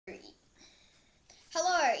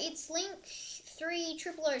it's Link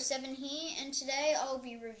 3007 here, and today I'll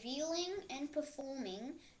be revealing and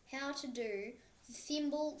performing how to do the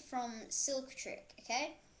thimble from Silk Trick,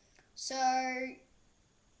 okay? So,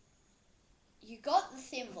 you got the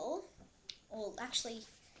thimble, or actually,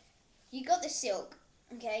 you got the silk,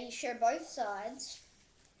 okay? You show both sides,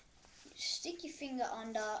 stick your finger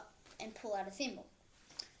under and pull out a thimble.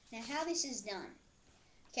 Now how this is done,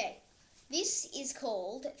 okay? This is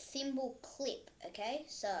called thimble clip, okay?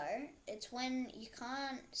 So, it's when you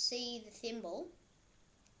can't see the thimble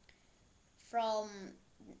from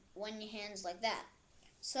when your hand's like that.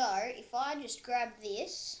 So, if I just grab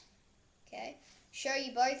this, okay, show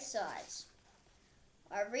you both sides.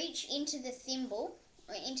 I reach into the thimble,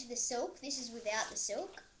 or into the silk. This is without the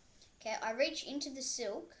silk. Okay, I reach into the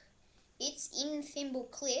silk. It's in thimble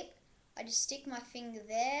clip. I just stick my finger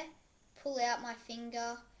there, pull out my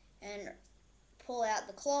finger, and pull out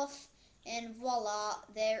the cloth, and voila,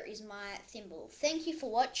 there is my thimble. Thank you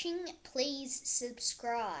for watching. Please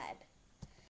subscribe.